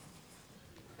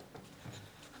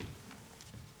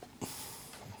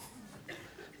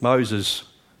Moses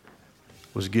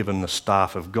was given the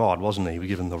staff of God, wasn't he? He was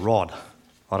given the rod.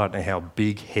 I don't know how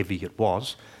big, heavy it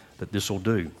was, but this will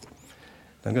do.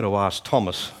 I'm going to ask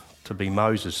Thomas to be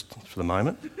Moses for the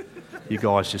moment. You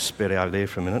guys just sped over there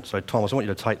for a minute. So Thomas, I want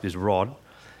you to take this rod,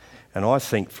 and I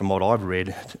think from what I've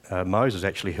read, Moses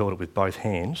actually held it with both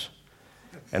hands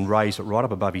and raised it right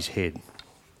up above his head.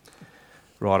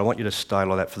 Right, I want you to stay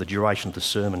like that for the duration of the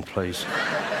sermon, please.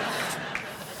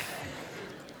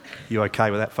 You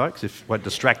okay with that, folks? If it won't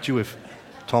distract you if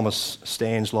Thomas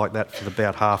stands like that for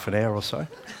about half an hour or so?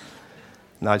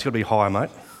 No, it's got to be higher, mate.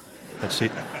 That's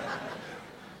it.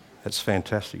 That's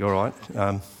fantastic. All right.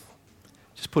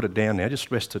 Just put it down now. Just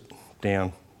rest it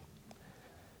down.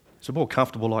 Is it more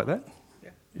comfortable like that? Yeah.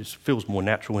 It just feels more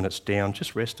natural when it's down.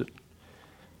 Just rest it.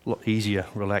 A lot easier,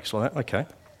 relax like that. Okay.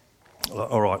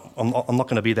 All right. I'm not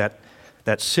going to be that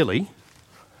silly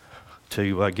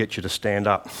to get you to stand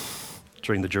up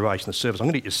during the duration of the service. I'm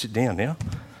going to get you to sit down now.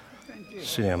 Thank you.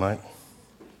 Sit down, mate.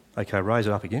 Okay, raise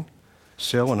it up again.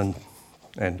 Selwyn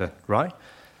and Ray,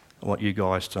 I want you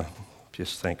guys to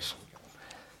just thanks.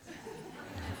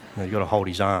 Now you've got to hold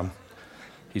his arms.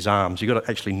 You've got to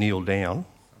actually kneel down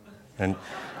and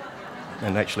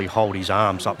actually hold his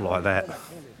arms up like that.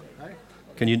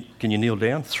 Can you kneel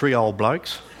down? 3 old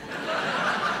blokes.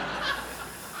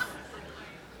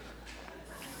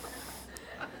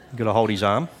 You've got to hold his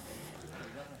arm.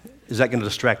 Is that going to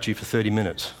distract you for 30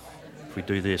 minutes if we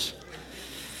do this?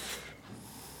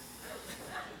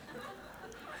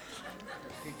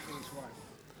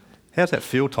 How's that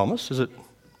feel, Thomas? Is it?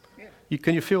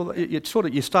 Can you feel that?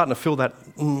 You're starting to feel that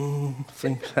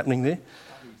thing happening there,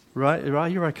 right?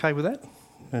 You're okay with that?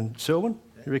 And Selwyn,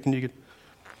 you reckon you could?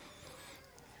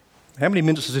 How many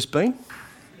minutes has this been?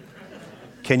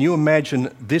 Can you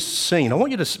imagine this scene? I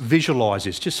want you to visualise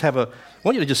this. I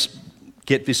want you to just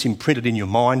get this imprinted in your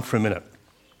mind for a minute.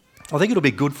 I think it'll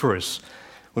be good for us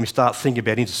when we start thinking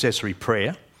about intercessory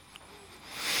prayer.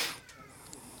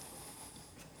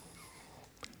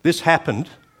 This happened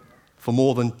for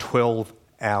more than 12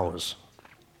 hours.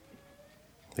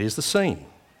 Here's the scene.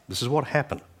 This is what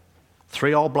happened.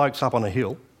 3 old blokes up on a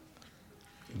hill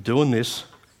doing this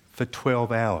for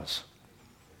 12 hours.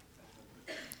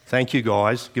 Thank you,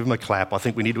 guys. Give them a clap. I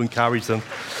think we need to encourage them.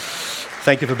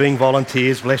 Thank you for being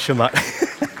volunteers. Bless you, mate.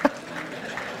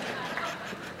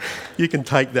 You can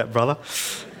take that, brother.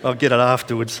 I'll get it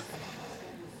afterwards.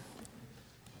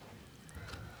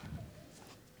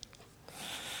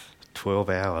 "12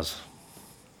 hours.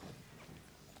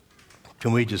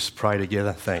 Can we just pray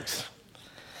together? Thanks.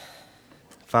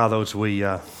 Father, as we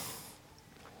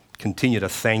continue to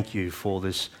thank you for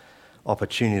this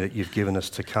opportunity that you've given us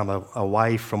to come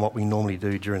away from what we normally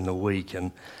do during the week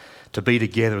and to be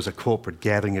together as a corporate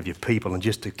gathering of your people and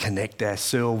just to connect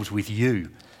ourselves with you.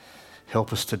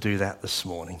 Help us to do that this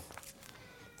morning.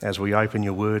 As we open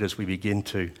your word, as we begin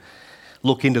to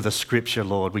look into the scripture,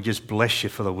 Lord, we just bless you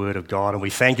for the word of God and we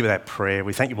thank you for that prayer.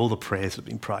 We thank you for all the prayers that have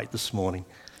been prayed this morning.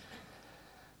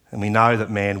 And we know that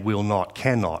man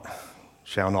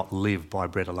shall not live by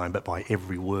bread alone, but by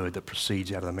every word that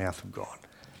proceeds out of the mouth of God.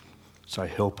 So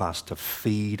help us to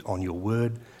feed on your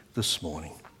word this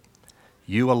morning.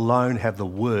 You alone have the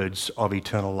words of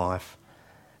eternal life,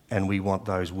 and we want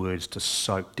those words to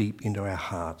soak deep into our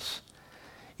hearts,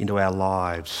 into our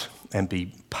lives, and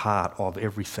be part of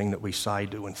everything that we say,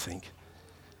 do, and think.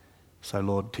 So,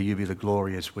 Lord, to you be the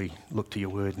glory as we look to your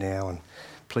word now, and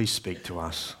please speak to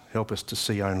us. Help us to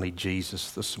see only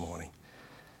Jesus this morning,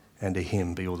 and to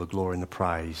him be all the glory and the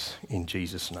praise in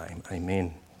Jesus' name.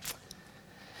 Amen.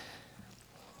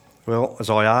 Well, as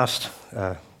I asked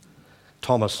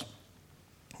Thomas,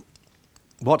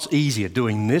 what's easier,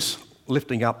 doing this,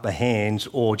 lifting up the hands,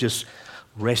 or just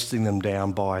resting them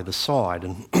down by the side?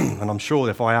 And I'm sure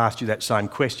if I asked you that same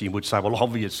question, you would say, well,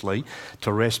 obviously,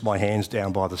 to rest my hands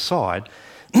down by the side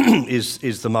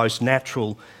is the most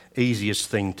natural, easiest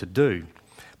thing to do.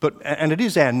 And it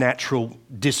is our natural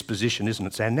disposition, isn't it?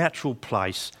 It's our natural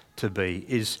place to be,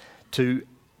 is to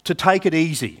take it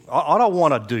easy. I don't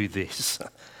want to do this.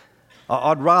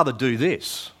 I'd rather do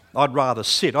this. I'd rather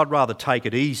sit. I'd rather take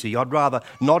it easy. I'd rather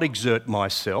not exert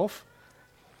myself.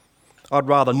 I'd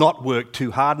rather not work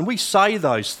too hard. And we say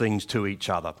those things to each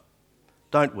other,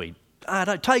 don't we?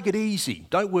 Don't take it easy.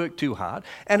 Don't work too hard.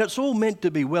 And it's all meant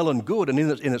to be well and good, and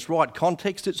in its right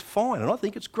context, it's fine. And I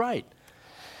think it's great.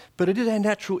 But it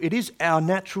is our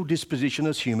natural disposition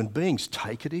as human beings.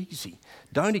 Take it easy.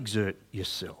 Don't exert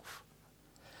yourself.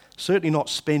 Certainly not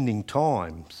spending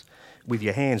time with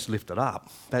your hands lifted up.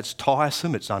 That's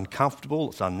tiresome, it's uncomfortable,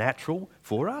 it's unnatural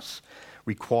for us,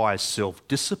 requires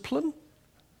self-discipline.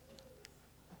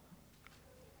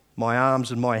 my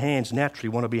arms and my hands naturally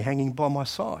want to be hanging by my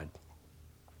side.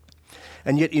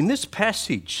 And yet in this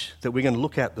passage that we're going to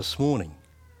look at this morning,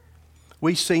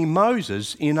 we see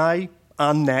Moses in an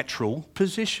unnatural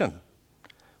position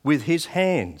with his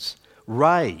hands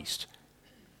raised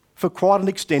for quite an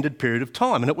extended period of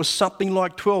time. And it was something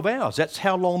like 12 hours. That's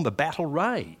how long the battle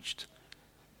raged.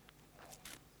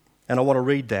 And I want to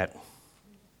read that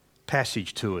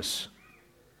passage to us.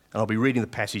 And I'll be reading the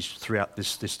passage throughout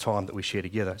this time that we share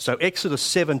together. So Exodus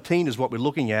 17 is what we're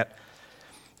looking at.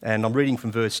 And I'm reading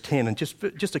from verse 10. And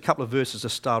just a couple of verses to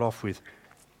start off with.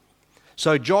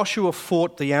 So Joshua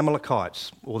fought the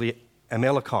Amalekites,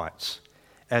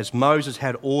 as Moses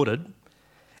had ordered.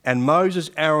 And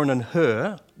Moses, Aaron and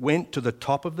Hur went to the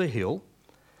top of the hill.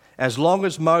 As long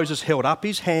as Moses held up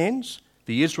his hands,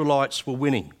 the Israelites were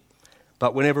winning.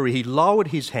 But whenever he lowered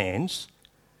his hands,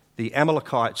 the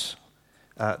Amalekites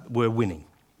were winning.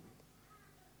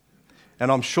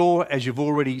 And I'm sure, as you've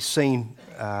already seen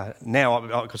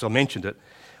now, because I mentioned it,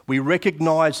 we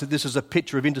recognise that this is a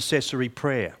picture of intercessory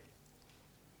prayer.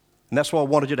 And that's why I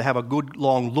wanted you to have a good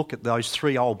long look at those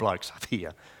three old blokes up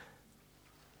here.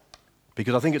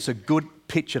 Because I think it's a good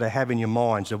picture to have in your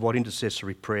minds of what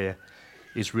intercessory prayer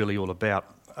is really all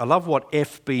about. I love what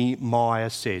F.B. Meyer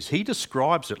says. He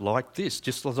describes it like this,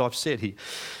 just as I've said here.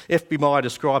 F.B. Meyer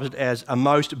describes it as a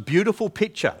most beautiful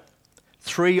picture.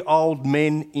 3 old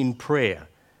men in prayer,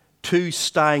 2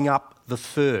 staying up the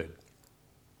third.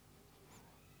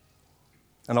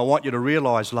 And I want you to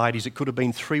realise, ladies, it could have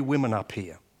been 3 women up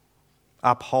here,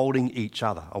 upholding each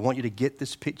other. I want you to get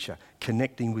this picture,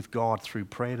 connecting with God through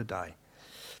prayer today.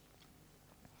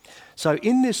 So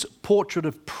in this portrait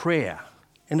of prayer,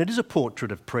 and it is a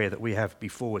portrait of prayer that we have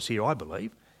before us here, I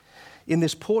believe, in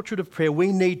this portrait of prayer,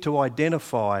 we need to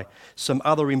identify some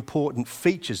other important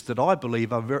features that I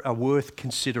believe are worth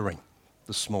considering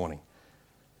this morning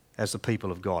as the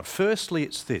people of God. Firstly,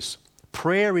 it's this: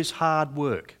 prayer is hard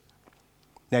work.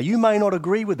 Now, you may not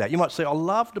agree with that. You might say, I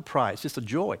love to pray, it's just a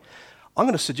joy. I'm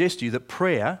going to suggest to you that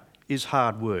prayer is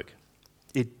hard work.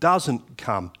 It doesn't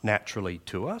come naturally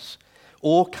to us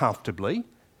or comfortably,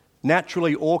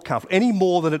 naturally or comfortably, any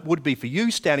more than it would be for you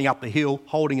standing up the hill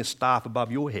holding a staff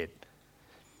above your head.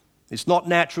 It's not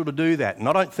natural to do that, and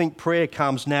I don't think prayer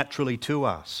comes naturally to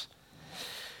us.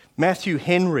 Matthew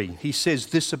Henry, he says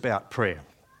this about prayer: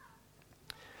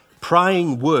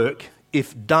 praying work,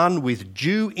 if done with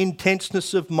due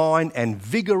intenseness of mind and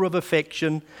vigour of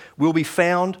affection, will be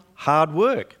found hard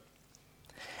work.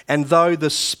 And though the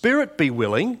spirit be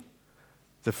willing,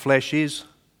 the flesh is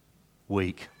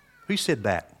weak. Who said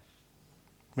that?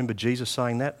 Remember Jesus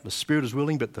saying that? The spirit is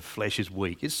willing, but the flesh is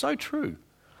weak. It's so true.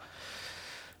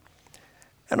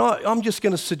 And I'm just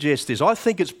going to suggest this. I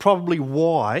think it's probably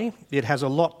why it has a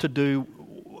lot to do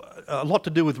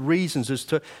with reasons as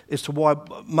to why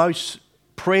most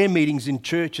prayer meetings in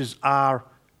churches are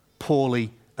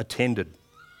poorly attended.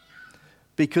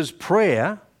 Because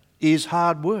prayer is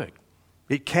hard work.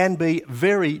 It can be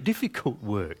very difficult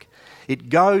work. It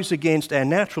goes against our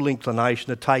natural inclination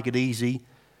to take it easy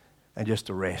and just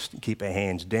to rest and keep our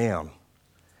hands down.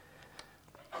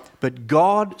 But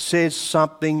God says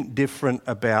something different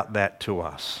about that to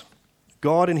us.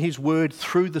 God in His Word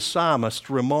through the psalmist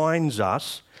reminds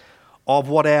us of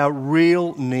what our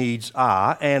real needs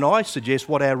are, and I suggest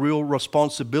what our real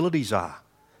responsibilities are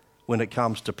when it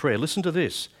comes to prayer. Listen to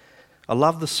this. I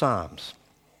love the Psalms.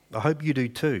 I hope you do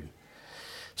too.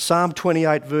 Psalm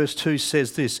 28 verse 2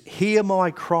 says this: hear my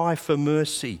cry for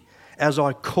mercy as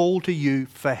I call to you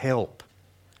for help,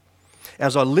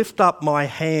 as I lift up my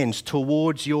hands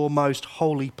towards your most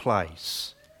holy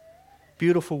place.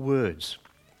 Beautiful words.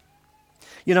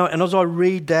 You know, and as I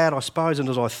read that, I suppose, and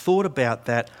as I thought about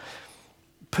that,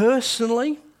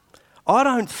 personally, I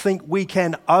don't think we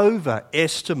can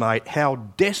overestimate how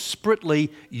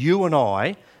desperately you and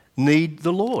I need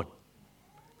the Lord.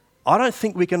 I don't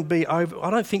think we can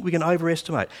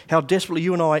overestimate how desperately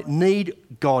you and I need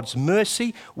God's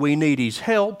mercy. We need His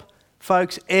help,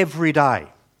 folks, every day.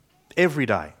 Every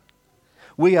day.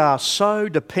 We are so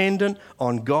dependent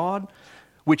on God,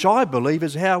 which I believe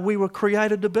is how we were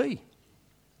created to be.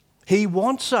 He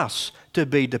wants us to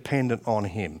be dependent on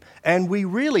Him, and we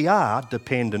really are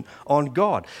dependent on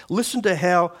God. Listen to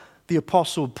how the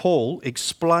Apostle Paul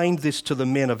explained this to the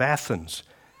men of Athens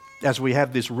as we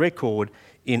have this record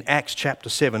in Acts chapter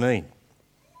 17.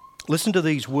 Listen to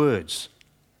these words.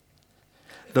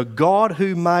 The God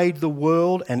who made the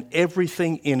world and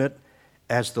everything in it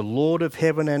as the Lord of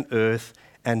heaven and earth,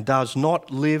 and does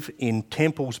not live in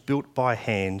temples built by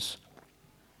hands,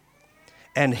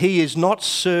 and He is not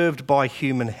served by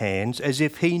human hands as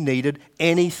if He needed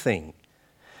anything,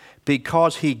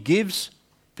 because he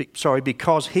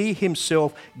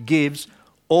himself gives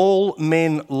all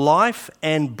men life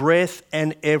and breath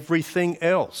and everything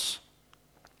else.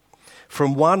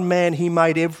 From one man he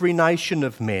made every nation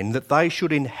of men, that they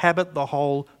should inhabit the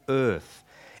whole earth.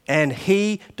 And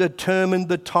he determined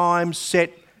the time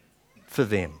set for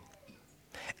them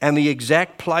and the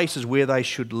exact places where they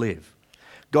should live.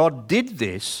 God did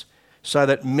this so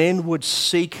that men would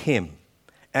seek him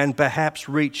and perhaps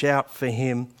reach out for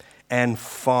him and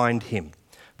find him,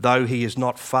 though he is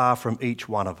not far from each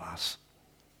one of us.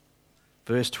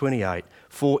 Verse 28,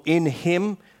 for in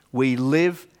him we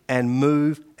live and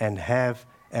move and have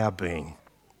our being.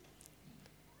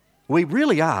 We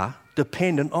really are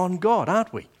dependent on God,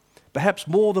 aren't we? Perhaps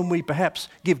more than we perhaps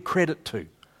give credit to.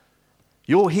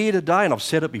 You're here today, and I've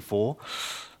said it before,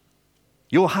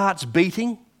 your heart's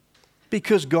beating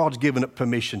because God's given it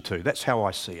permission to. That's how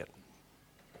I see it.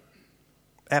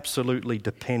 Absolutely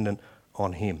dependent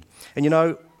on him. And you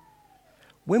know,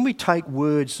 when we take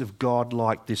words of God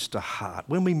like this to heart,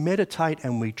 when we meditate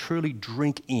and we truly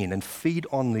drink in and feed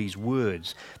on these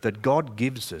words that God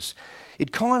gives us,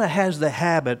 it kind of has the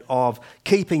habit of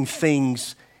keeping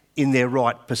things in their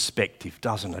right perspective,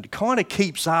 doesn't it? It kind of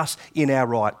keeps us in our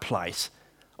right place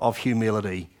of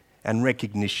humility and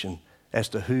recognition as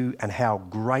to who and how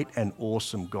great and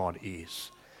awesome God is.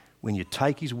 When you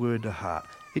take his word to heart,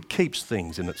 it keeps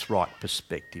things in its right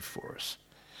perspective for us.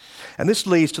 And this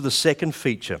leads to the second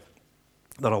feature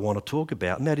that I want to talk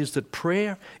about, and that is that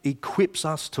prayer equips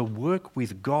us to work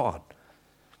with God,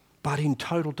 but in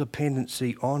total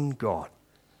dependency on God.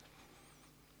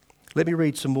 Let me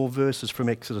read some more verses from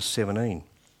Exodus 17,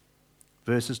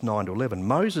 verses 9 to 11.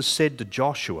 Moses said to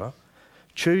Joshua,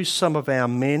 choose some of our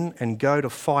men and go to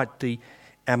fight the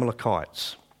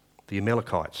Amalekites.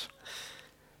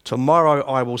 Tomorrow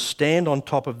I will stand on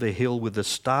top of the hill with the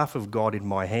staff of God in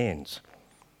my hands.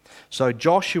 So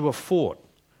Joshua fought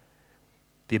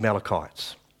the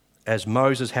Amalekites as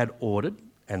Moses had ordered,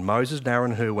 and Moses and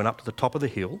Aaron and Hur went up to the top of the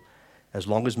hill. As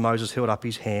long as Moses held up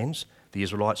his hands, the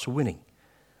Israelites were winning.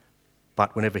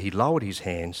 But whenever he lowered his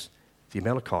hands, the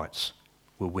Amalekites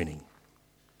were winning.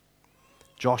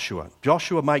 Joshua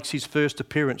makes his first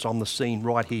appearance on the scene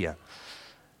right here.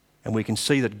 And we can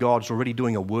see that God's already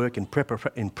doing a work in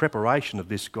preparation of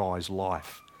this guy's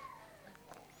life.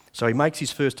 So he makes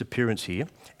his first appearance here,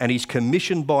 and he's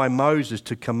commissioned by Moses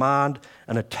to command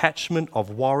an attachment of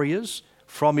warriors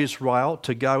from Israel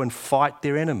to go and fight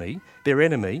their enemy,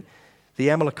 the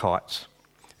Amalekites.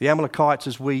 The Amalekites,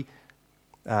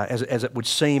 as it would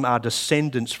seem, are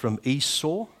descendants from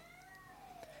Esau.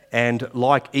 And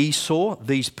like Esau,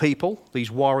 these people, these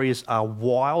warriors, are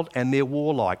wild and they're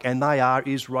warlike, and they are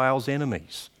Israel's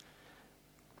enemies.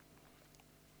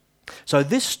 So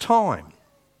this time,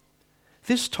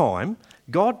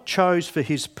 God chose for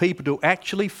his people to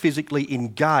actually physically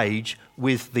engage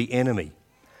with the enemy.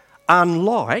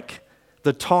 Unlike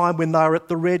the time when they were at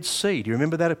the Red Sea. Do you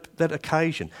remember that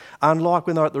occasion? Unlike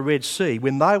when they were at the Red Sea,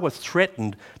 when they were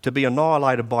threatened to be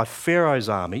annihilated by Pharaoh's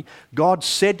army, God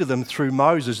said to them through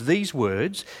Moses these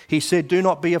words. He said, do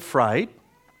not be afraid,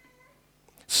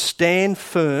 stand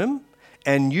firm,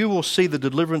 and you will see the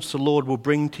deliverance the Lord will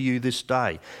bring to you this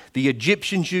day. The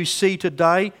Egyptians you see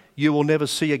today, you will never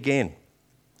see again.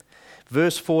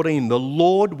 Verse 14, the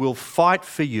Lord will fight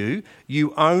for you.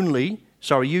 You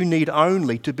need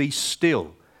only to be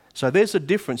still. So there's a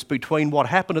difference between what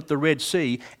happened at the Red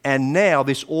Sea and now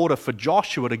this order for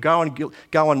Joshua to go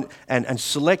and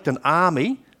select an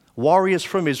army, warriors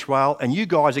from Israel, and you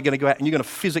guys are going to go out and you're going to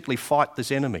physically fight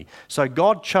this enemy. So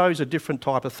God chose a different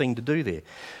type of thing to do there.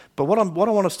 But what I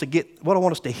want us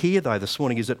to hear though this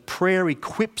morning is that prayer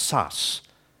equips us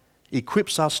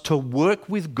to work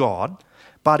with God,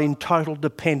 but in total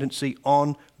dependency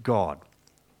on God.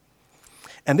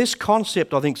 And this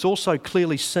concept, I think, is also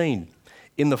clearly seen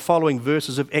in the following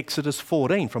verses of Exodus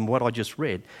 14 from what I just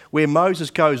read, where Moses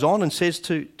goes on and says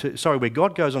where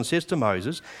God goes on and says to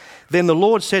Moses, then the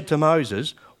Lord said to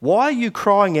Moses, why are you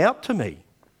crying out to me?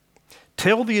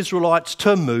 Tell the Israelites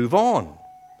to move on.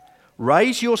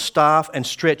 Raise your staff and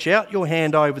stretch out your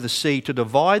hand over the sea to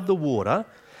divide the water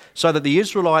so that the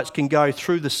Israelites can go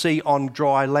through the sea on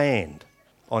dry land,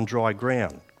 on dry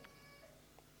ground.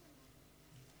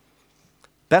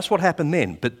 That's what happened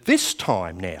then. But this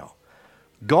time now,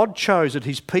 God chose that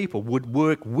his people would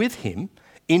work with him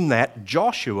in that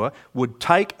Joshua would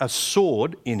take a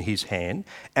sword in his hand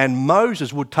and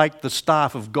Moses would take the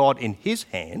staff of God in his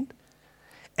hand,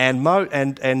 and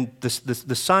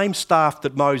the same staff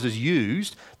that Moses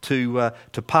used to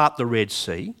part the Red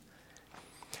Sea.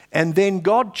 And then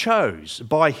God chose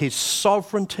by his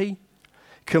sovereignty,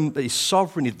 the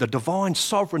sovereignty, the divine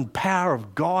sovereign power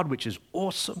of God, which is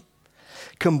awesome,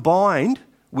 combined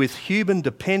with human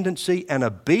dependency and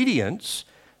obedience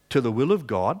to the will of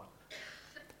God,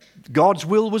 God's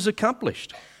will was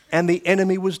accomplished and the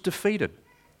enemy was defeated.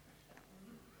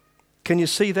 Can you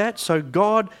see that? So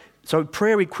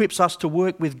prayer equips us to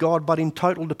work with God, but in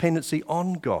total dependency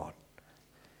on God.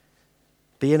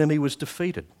 The enemy was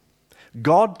defeated.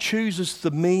 God chooses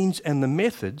the means and the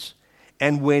methods,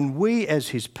 and when we as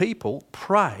his people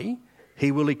pray,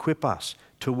 he will equip us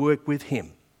to work with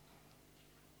him,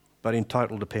 but in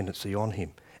total dependency on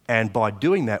him. And by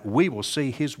doing that, we will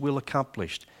see his will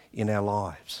accomplished in our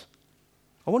lives.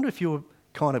 I wonder if you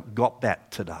kind of got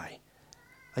that today.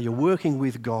 Are you working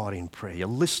with God in prayer? You're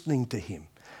listening to him.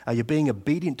 Are you being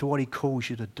obedient to what he calls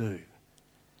you to do?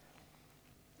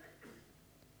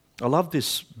 I love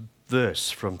this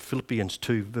verse from Philippians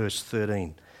 2, verse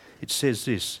 13. It says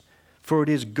this, "For it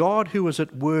is God who is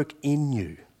at work in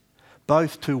you,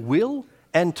 both to will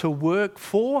and to work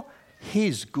for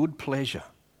his good pleasure."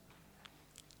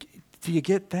 Do you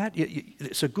get that?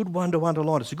 It's a good one to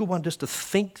underline. It's a good one just to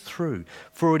think through.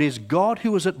 For it is God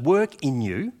who is at work in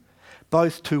you,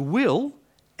 both to will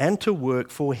and to work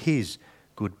for his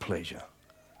good pleasure.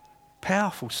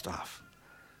 Powerful stuff.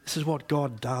 This is what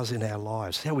God does in our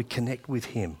lives, how we connect with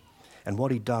him and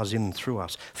what he does in and through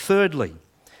us. Thirdly,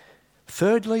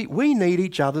 we need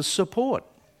each other's support.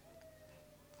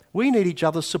 We need each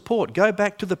other's support. Go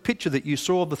back to the picture that you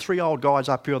saw of the three old guys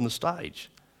up here on the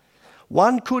stage.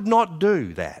 One could not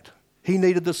do that. He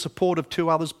needed the support of two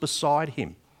others beside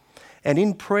him. And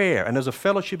in prayer and as a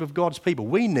fellowship of God's people,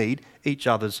 we need each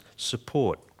other's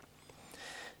support.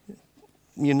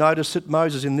 You notice that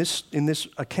Moses, in this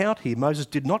account here, Moses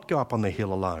did not go up on the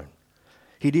hill alone.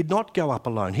 He did not go up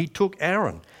alone. He took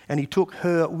Aaron and he took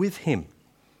Hur with him.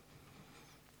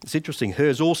 It's interesting, Hur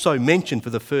is also mentioned for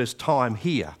the first time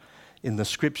here in the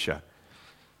scripture.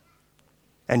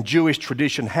 And Jewish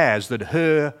tradition has that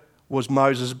Hur was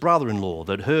Moses' brother-in-law,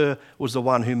 that Hur was the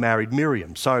one who married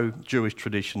Miriam. So Jewish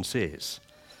tradition says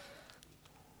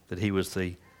that he was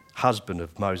the husband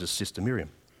of Moses' sister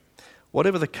Miriam.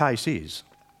 Whatever the case is,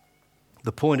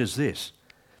 the point is this,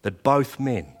 that both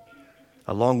men,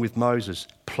 along with Moses,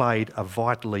 played a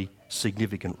vitally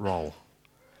significant role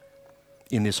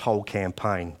in this whole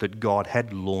campaign that God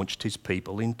had launched his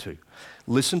people into.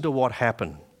 Listen to what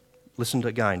happened. Listen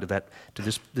again to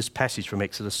this passage from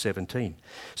Exodus 17.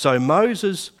 So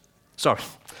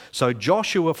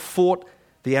Joshua fought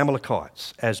the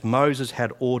Amalekites as Moses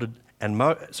had ordered, and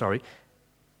Moses,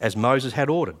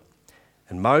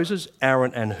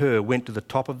 Aaron, and Hur went to the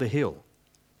top of the hill.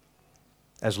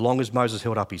 As long as Moses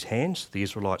held up his hands, the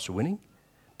Israelites were winning,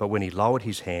 but when he lowered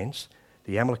his hands,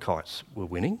 the Amalekites were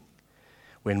winning.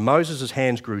 When Moses'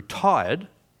 hands grew tired,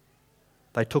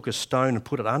 they took a stone and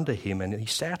put it under him and he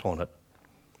sat on it.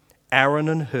 Aaron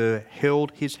and Hur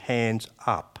held his hands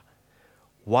up,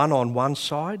 one on one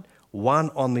side, one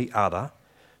on the other,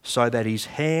 so that his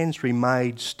hands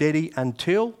remained steady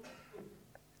until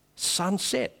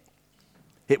sunset.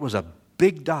 It was a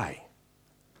big day,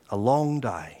 a long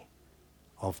day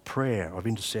of prayer, of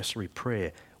intercessory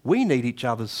prayer. We need each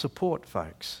other's support,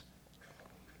 folks.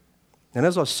 And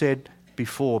as I said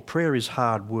before, prayer is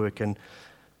hard work, and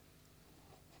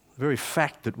the very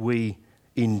fact that we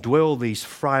indwell these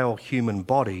frail human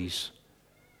bodies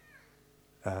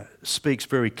speaks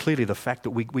very clearly the fact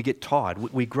that we get tired.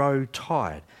 We grow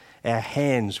tired. Our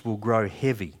hands will grow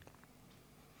heavy.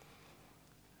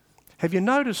 Have you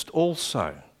noticed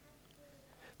also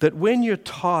that when you're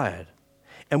tired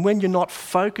and when you're not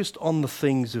focused on the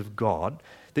things of God,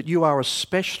 that you are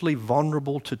especially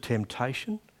vulnerable to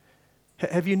temptation?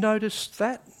 Have you noticed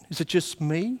that? Is it just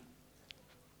me?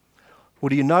 Or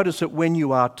do you notice that when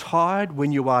you are tired,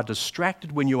 when you are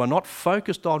distracted, when you are not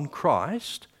focused on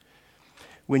Christ,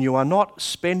 when you are not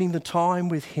spending the time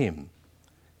with him,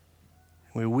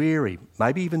 we're weary,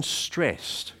 maybe even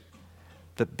stressed,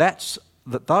 that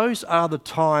those are the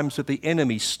times that the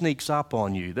enemy sneaks up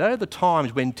on you. They're the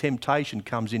times when temptation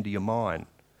comes into your mind.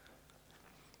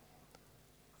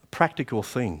 A practical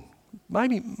thing,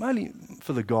 maybe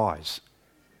for the guys.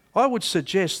 I would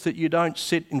suggest that you don't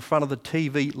sit in front of the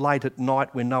TV late at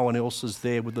night when no one else is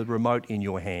there with the remote in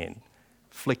your hand,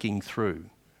 flicking through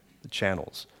the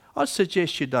channels. I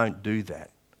suggest you don't do that,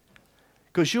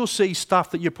 because you'll see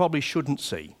stuff that you probably shouldn't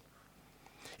see.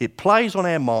 It plays on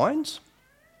our minds,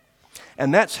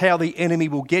 and that's how the enemy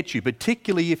will get you,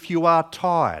 particularly if you are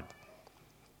tired.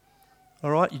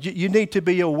 All right? You need to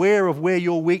be aware of where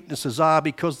your weaknesses are,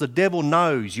 because the devil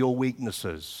knows your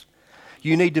weaknesses.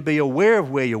 You need to be aware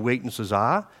of where your weaknesses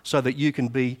are so that you can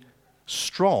be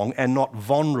strong and not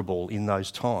vulnerable in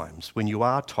those times when you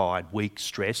are tired, weak,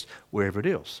 stressed, wherever it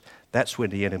is. That's when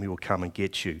the enemy will come and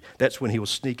get you. That's when he will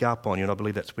sneak up on you, and I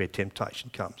believe that's where temptation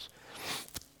comes.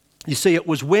 You see, it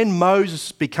was when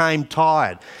Moses became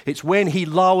tired. It's when he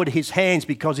lowered his hands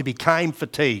because he became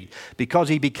fatigued, because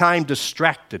he became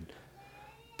distracted.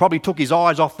 Probably took his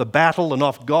eyes off the battle and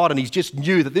off God, and he just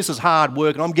knew that this is hard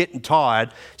work and I'm getting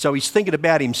tired. So he's thinking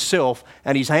about himself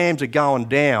and his hands are going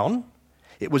down.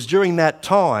 It was during that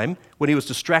time when he was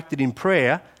distracted in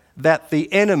prayer that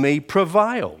the enemy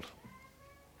prevailed.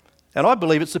 And I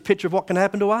believe it's a picture of what can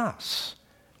happen to us.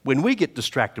 When we get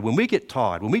distracted, when we get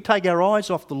tired, when we take our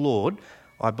eyes off the Lord,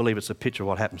 I believe it's a picture of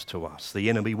what happens to us. The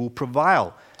enemy will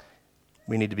prevail.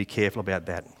 We need to be careful about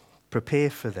that. Prepare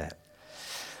for that.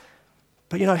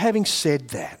 But, having said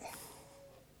that,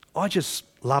 I just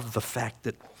love the fact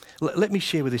that, let me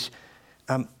share with this.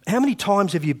 How many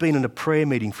times have you been in a prayer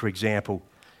meeting, for example,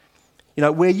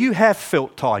 where you have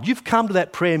felt tired? You've come to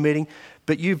that prayer meeting,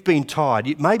 but you've been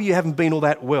tired. Maybe you haven't been all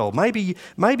that well. Maybe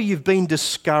you've been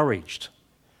discouraged.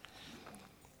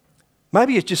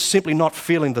 Maybe it's just simply not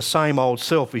feeling the same old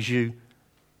self as you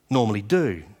normally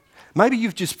do. Maybe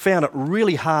you've just found it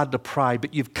really hard to pray,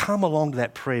 but you've come along to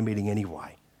that prayer meeting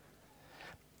anyway.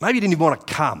 Maybe you didn't even want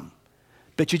to come,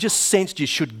 but you just sensed you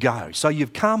should go. So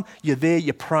you've come, you're there,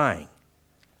 you're praying,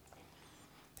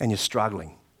 and you're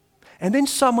struggling. And then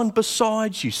someone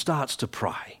beside you starts to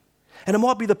pray. And it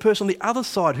might be the person on the other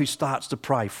side who starts to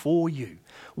pray for you,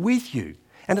 with you.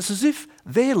 And it's as if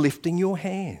they're lifting your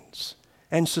hands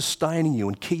and sustaining you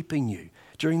and keeping you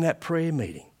during that prayer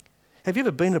meeting. Have you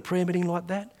ever been in a prayer meeting like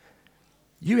that?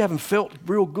 You haven't felt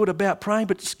real good about praying,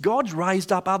 but God's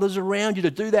raised up others around you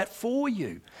to do that for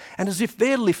you. And as if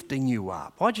they're lifting you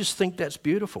up. I just think that's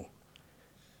beautiful.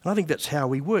 And I think that's how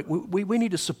we work. We need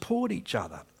to support each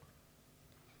other.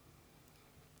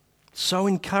 So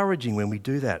encouraging when we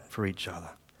do that for each other.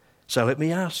 So let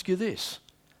me ask you this.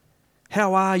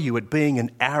 How are you at being an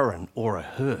Aaron or a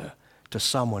Hur to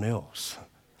someone else?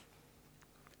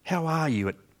 How are you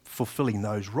at fulfilling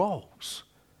those roles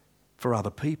for other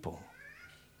people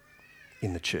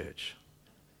in the church?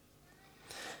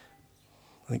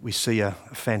 I think we see a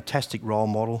fantastic role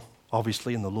model,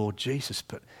 obviously, in the Lord Jesus,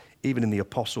 but even in the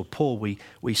Apostle Paul,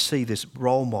 we see this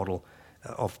role model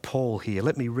of Paul here.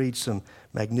 Let me read some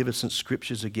magnificent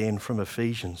scriptures again from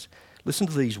Ephesians. Listen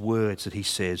to these words that he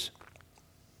says.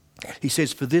 He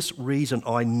says, "For this reason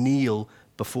I kneel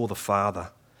before the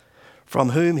Father, from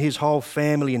whom his whole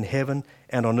family in heaven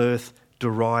and on earth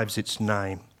derives its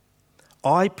name.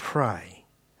 I pray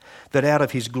that out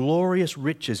of his glorious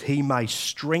riches he may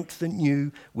strengthen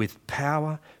you with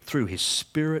power through his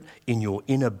Spirit in your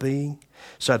inner being,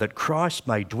 so that Christ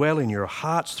may dwell in your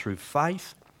hearts through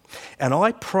faith. And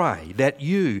I pray that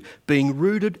you, being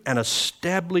rooted and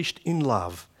established in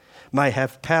love, may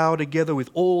have power together with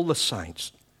all the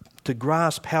saints to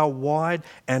grasp how wide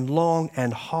and long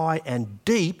and high and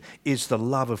deep is the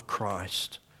love of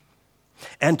Christ,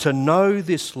 and to know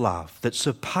this love that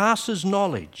surpasses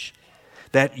knowledge,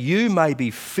 that you may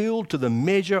be filled to the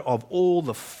measure of all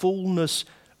the fullness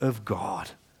of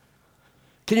God."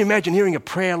 Can you imagine hearing a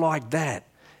prayer like that?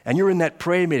 And you're in that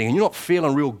prayer meeting and you're not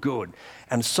feeling real good,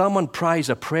 and someone prays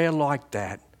a prayer like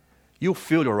that, you'll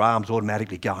feel your arms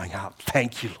automatically going up.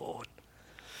 Thank you, Lord.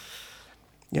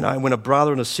 When a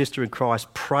brother and a sister in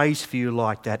Christ prays for you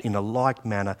like that in a like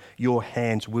manner, your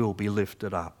hands will be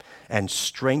lifted up and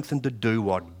strengthened to do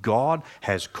what God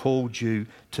has called you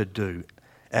to do,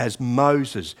 as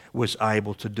Moses was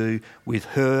able to do with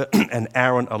Hur and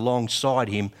Aaron alongside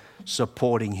him,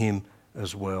 supporting him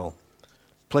as well.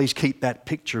 Please keep that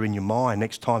picture in your mind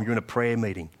next time you're in a prayer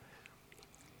meeting.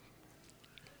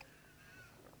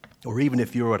 Or even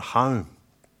if you're at home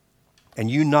and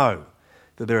you know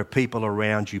that there are people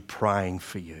around you praying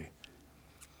for you.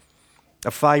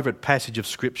 A favourite passage of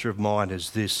scripture of mine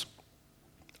is this.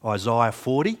 Isaiah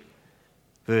 40,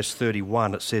 verse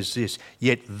 31, it says this,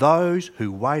 "Yet those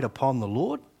who wait upon the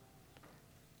Lord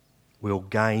will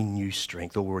gain new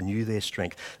strength," or will renew their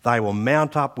strength. "They will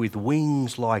mount up with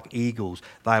wings like eagles.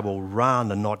 They will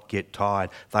run and not get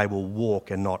tired. They will walk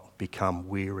and not become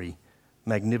weary."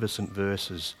 Magnificent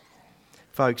verses.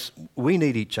 Folks, we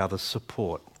need each other's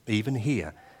support, even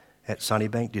here at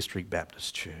Sunnybank District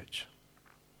Baptist Church.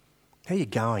 How are you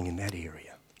going in that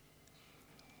area?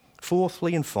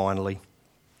 Fourthly and finally,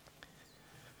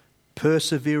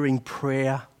 persevering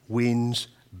prayer wins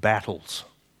battles.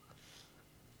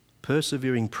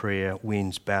 Persevering prayer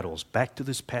wins battles. Back to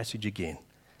this passage again.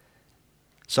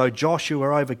 "So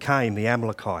Joshua overcame the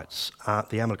Amalekite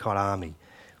army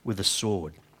with a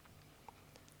sword.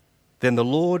 Then the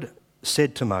Lord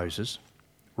said to Moses,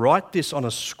 "Write this on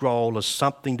a scroll as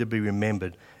something to be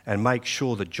remembered and make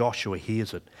sure that Joshua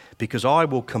hears it, because I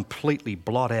will completely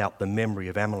blot out the memory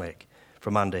of Amalek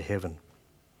from under heaven."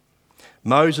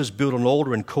 Moses built an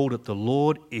altar and called it, "The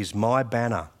Lord is my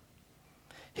banner."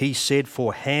 He said,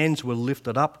 "For hands were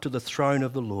lifted up to the throne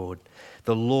of the Lord.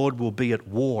 The Lord will be at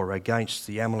war against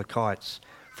the Amalekites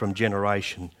from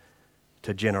generation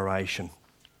to generation."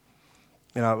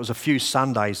 You know, it was a few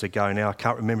Sundays ago now, I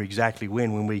can't remember exactly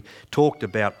when we talked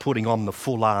about putting on the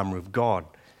full armour of God.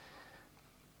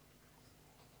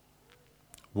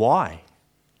 Why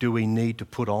do we need to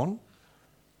put on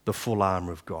the full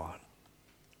armour of God?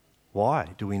 Why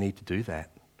do we need to do that?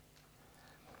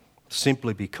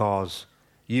 Simply because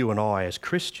you and I as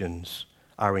Christians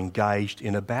are engaged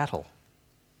in a battle.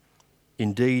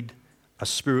 Indeed, a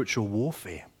spiritual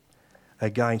warfare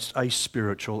against a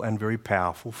spiritual and very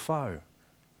powerful foe.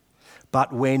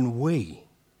 But when we,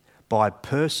 by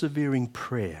persevering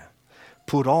prayer,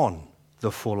 put on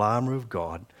the full armour of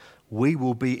God, we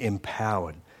will be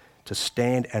empowered to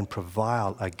stand and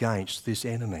prevail against this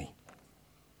enemy.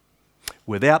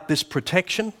 Without this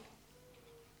protection,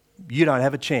 you don't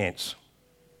have a chance.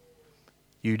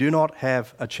 You do not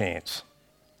have a chance.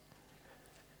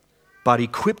 But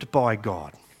equipped by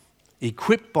God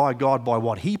by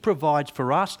what He provides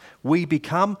for us, we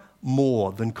become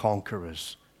more than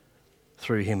conquerors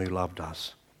through Him who loved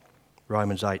us.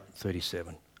 Romans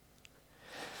 8:37.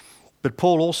 But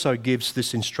Paul also gives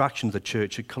this instruction to the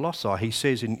church at Colossae. He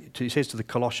says to the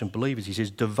Colossian believers, he says,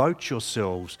 "Devote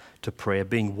yourselves to prayer,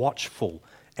 being watchful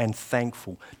and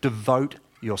thankful." Devote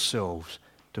yourselves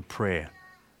to prayer.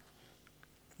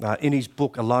 In his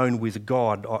book, Alone with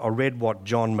God, I read what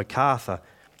John MacArthur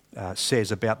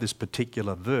says about this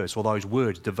particular verse, or those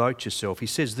words, devote yourself. He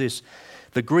says this: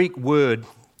 the Greek word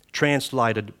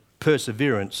translated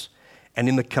perseverance, and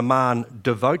in the command,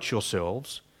 devote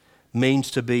yourselves, means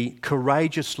to be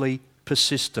courageously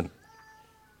persistent,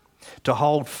 to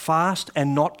hold fast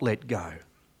and not let go.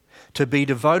 To be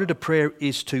devoted to prayer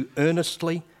is to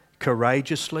earnestly,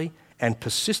 courageously, and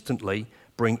persistently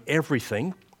bring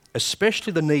everything,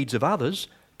 especially the needs of others,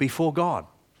 before God.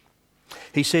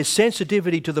 He says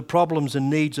sensitivity to the problems and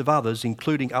needs of others,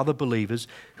 including other believers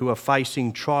who are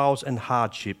facing trials and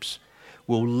hardships,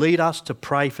 will lead us to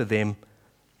pray for them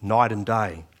night and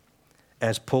day,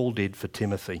 as Paul did for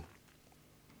Timothy.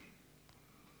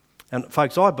 And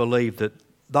folks, I believe that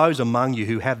those among you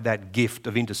who have that gift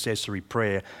of intercessory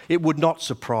prayer, it would not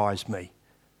surprise me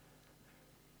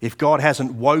if God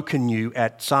hasn't woken you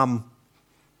at some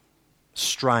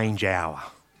strange hour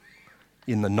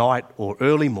in the night or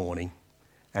early morning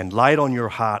and laid on your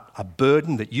heart a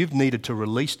burden that you've needed to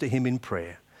release to Him in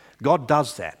prayer. God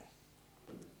does that.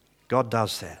 God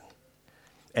does that.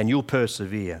 And you'll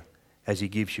persevere as He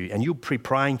gives you. And you'll be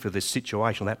praying for this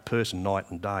situation, that person,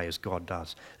 night and day, as God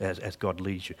does, as God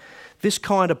leads you. This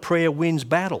kind of prayer wins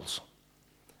battles.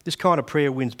 This kind of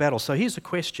prayer wins battles. So here's a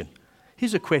question.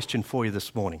 Here's a question for you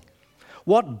this morning.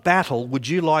 What battle would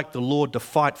you like the Lord to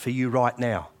fight for you right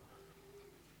now?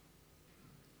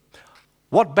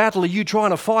 What battle are you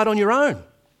trying to fight on your own?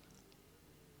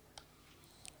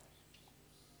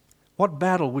 What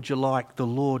battle would you like the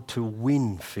Lord to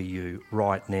win for you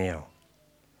right now?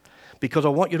 Because I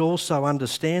want you to also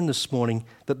understand this morning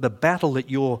that the battle that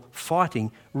you're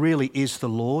fighting really is the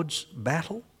Lord's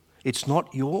battle. It's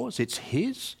not yours, it's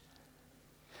His.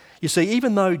 You see,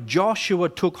 even though Joshua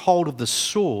took hold of the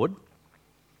sword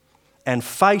and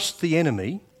faced the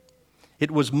enemy,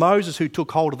 it was Moses who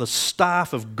took hold of the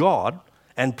staff of God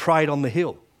and prayed on the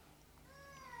hill.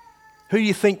 Who do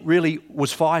you think really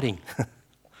was fighting?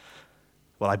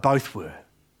 Well, they both were.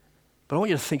 But I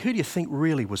want you to think, who do you think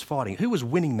really was fighting? Who was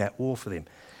winning that war for them?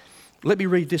 Let me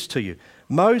read this to you.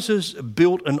 Moses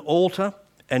built an altar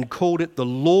and called it, "The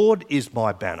Lord is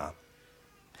my banner."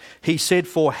 He said,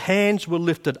 "For hands were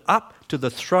lifted up to the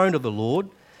throne of the Lord.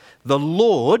 The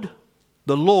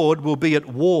Lord will be at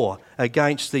war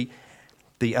against the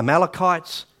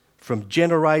Amalekites from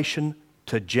generation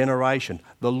to generation."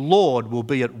 The Lord will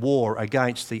be at war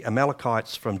against the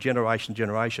Amalekites from generation to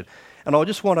generation. And I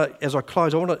just want to, as I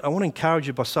close, I want to encourage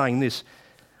you by saying this.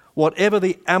 Whatever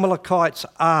the Amalekites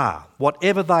are,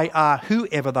 whatever they are,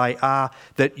 whoever they are,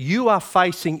 that you are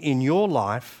facing in your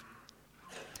life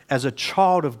as a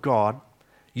child of God,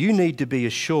 you need to be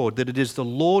assured that it is the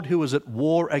Lord who is at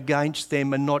war against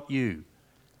them and not you.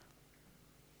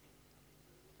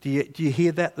 Do you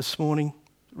hear that this morning?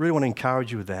 I really want to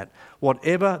encourage you with that.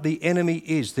 Whatever the enemy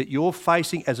is that you're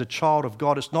facing as a child of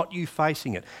God, it's not you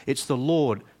facing it. It's the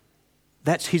Lord.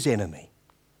 That's His enemy.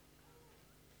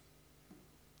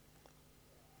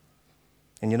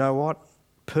 And you know what?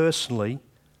 Personally,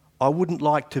 I wouldn't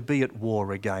like to be at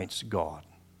war against God.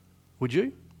 Would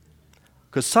you?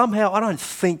 Because somehow I don't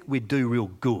think we'd do real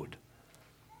good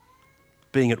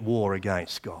being at war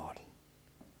against God.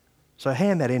 So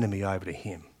hand that enemy over to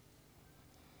him.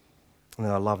 And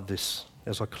then I love this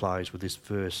as I close with this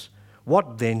verse.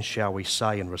 What then shall we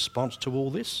say in response to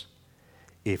all this?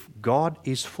 If God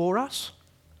is for us,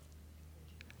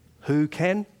 who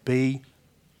can be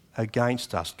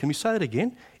against us? Can we say that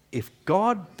again? If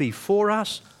God be for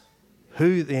us,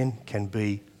 who then can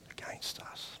be against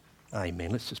us?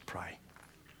 Amen. Let's just pray.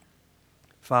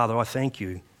 Father, I thank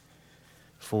you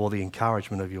for the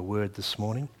encouragement of your word this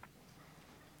morning.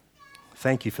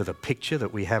 Thank you for the picture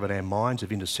that we have in our minds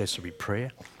of intercessory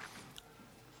prayer,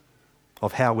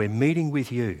 of how we're meeting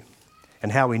with you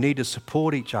and how we need to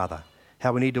support each other,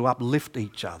 how we need to uplift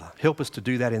each other. Help us to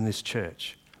do that in this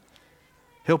church.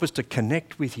 Help us to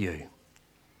connect with you.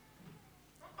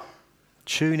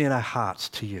 Tune in our hearts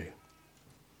to you.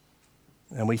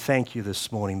 And we thank you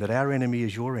this morning that our enemy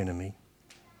is your enemy.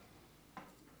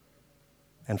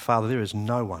 And Father, there is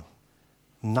no one,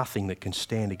 nothing that can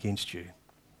stand against you.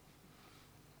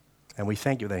 And we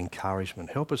thank you for that encouragement.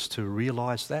 Help us to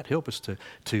realise that. Help us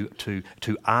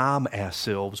to arm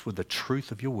ourselves with the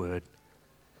truth of your word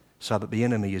so that the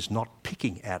enemy is not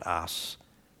picking at us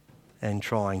and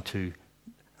trying to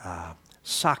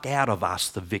suck out of us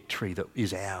the victory that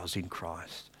is ours in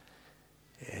Christ.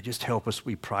 Yeah, just help us,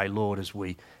 we pray, Lord, as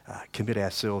we commit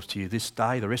ourselves to you this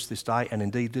day, the rest of this day, and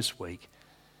indeed this week.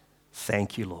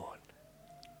 Thank you, Lord,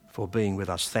 for being with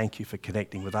us. Thank you for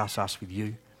connecting with us with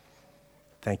you.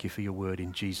 Thank you for your word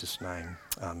in Jesus' name.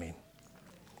 Amen.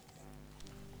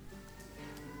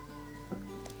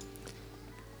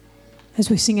 As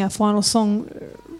we sing our final song,